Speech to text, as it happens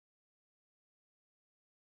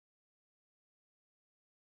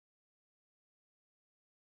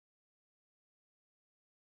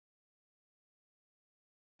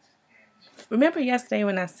remember yesterday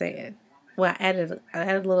when I said, well, I added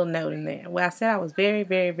a little note in there. Well, I said I was very,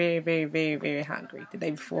 very, very, very, very, very hungry the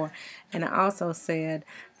day before, and I also said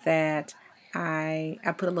that I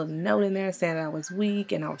put a little note in there saying that I was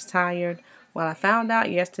weak and I was tired. Well, I found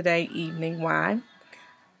out yesterday evening why.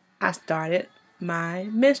 I started my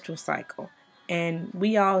menstrual cycle, and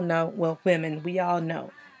we all know, well, women, we all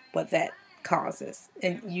know what that causes.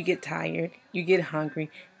 And you get tired, you get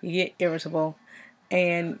hungry, you get irritable,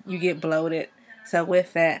 and you get bloated. So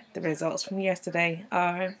with that, the results from yesterday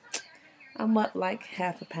are I'm up like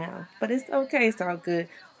half a pound. But it's okay, it's all good.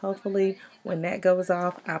 Hopefully when that goes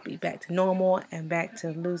off, I'll be back to normal and back to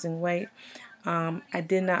losing weight. I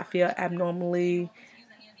did not feel abnormally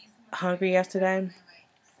hungry yesterday.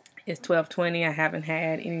 It's 12:20. I haven't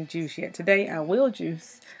had any juice yet. Today I will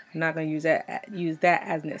juice. I'm not gonna use that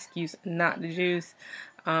as an excuse not to juice,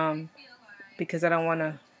 because I don't want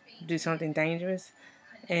to do something dangerous,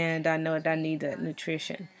 and I know that I need the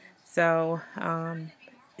nutrition. So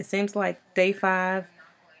it seems like day 5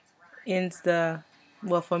 ends the,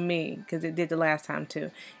 well, for me, because it did the last time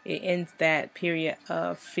too. It ends that period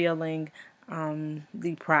of feeling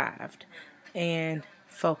deprived and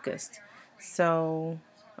focused. So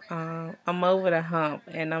I'm over the hump,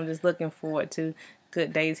 and I'm just looking forward to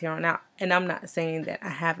good days here on out. And I'm not saying that I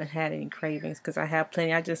haven't had any cravings, because I have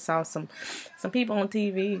plenty. I just saw some people on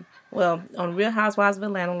TV, well, on Real Housewives of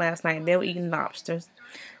Atlanta last night. They were eating lobsters.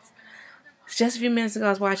 Just a few minutes ago, I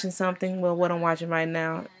was watching something. Well, what I'm watching right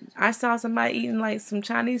now, I saw somebody eating like some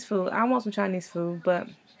Chinese food. I want some Chinese food, but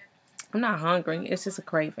I'm not hungry. It's just a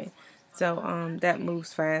craving. So that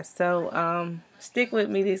moves fast. So stick with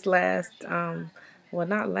me these last well,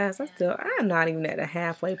 not last. I'm not even at the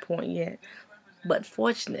halfway point yet. But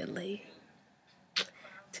fortunately,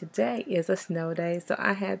 today is a snow day, so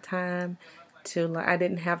I had time to, like, I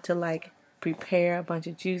didn't have to like prepare a bunch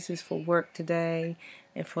of juices for work today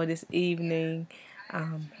and for this evening.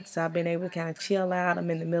 So I've been able to kind of chill out. I'm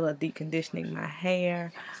in the middle of deep conditioning my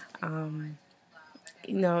hair.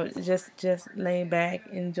 Just laying back,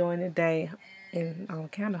 enjoying the day. And I'm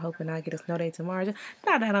kind of hoping I get a snow day tomorrow. Not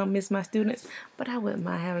that I don't miss my students, but I wouldn't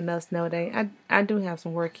mind having another snow day. I do have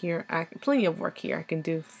some work here. Plenty of work here I can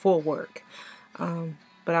do for work.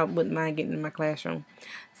 But I wouldn't mind getting in my classroom.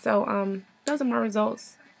 So those are my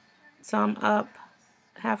results. So I'm up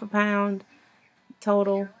half a pound.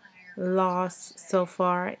 Total loss so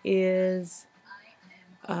far is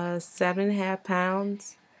 7.5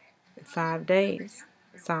 pounds in 5 days.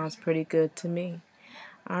 Sounds pretty good to me.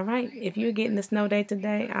 All right, if you're getting a snow day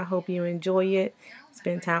today, I hope you enjoy it.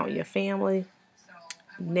 Spend time with your family,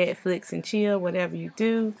 Netflix and chill, whatever you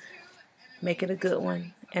do. Make it a good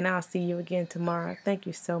one. And I'll see you again tomorrow. Thank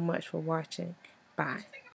you so much for watching. Bye.